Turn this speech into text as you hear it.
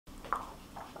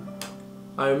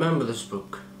I remember this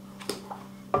book.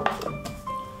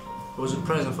 It was a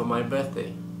present for my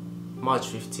birthday, March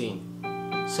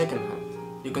 15.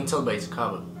 Second-hand. You can tell by its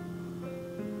cover.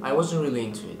 I wasn't really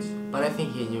into it, but I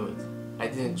think he knew it. I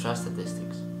didn't trust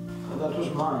statistics. That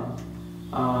was mine.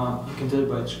 You can tell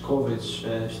by its cover, it's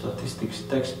statistics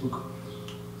textbook.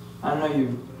 I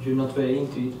know you're not very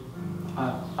into it.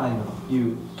 I know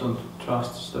you don't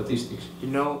trust statistics. You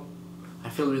know, I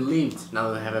feel relieved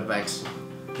now that I have a vaccine.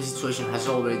 The situation has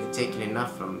already taken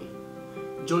enough from me.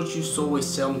 George used to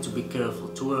always tell me to be careful,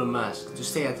 to wear a mask, to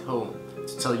stay at home.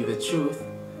 To tell you the truth,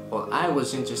 all I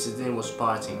was interested in was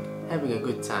partying, having a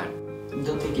good time.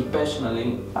 Don't take it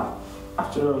personally.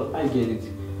 After all, I get it.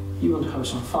 You want to have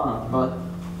some fun, but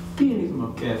be a little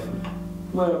more careful.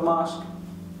 Wear a mask,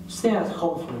 stay at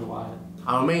home for a while.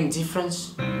 Our main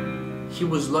difference? He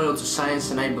was loyal to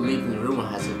science and I believed in rumor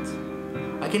has it.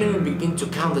 I can't even begin to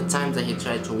count the times that he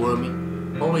tried to warn me,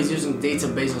 always using data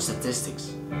based on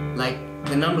statistics. Like,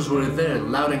 the numbers were there,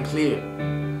 loud and clear.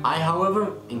 I,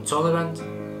 however, intolerant,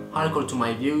 hardcore to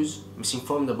my views,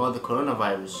 misinformed about the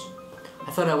coronavirus.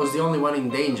 I thought I was the only one in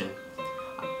danger.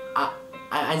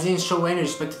 I didn't show any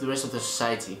respect to the rest of the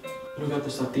society. Look at the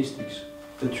statistics.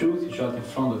 The truth is right in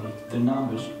front of you. The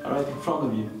numbers are right in front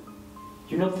of you.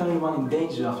 You're not the only one in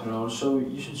danger after all, so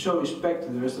you should show respect to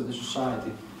the rest of the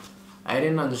society. I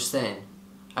didn't understand.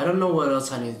 I don't know what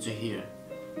else I needed to hear.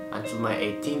 Until my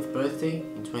 18th birthday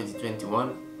in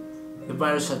 2021, the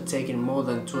virus had taken more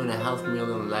than 2.5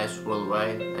 million lives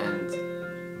worldwide and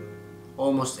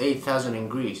almost 8,000 in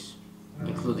Greece,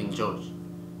 including George,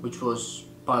 which was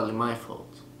partly my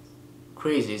fault.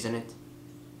 Crazy, isn't it?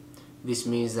 This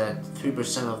means that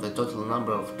 3% of the total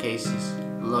number of cases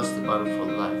lost the battle for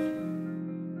life.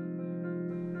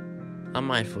 I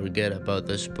might forget about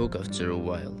this book after a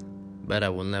while, but I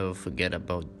will never forget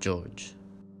about George.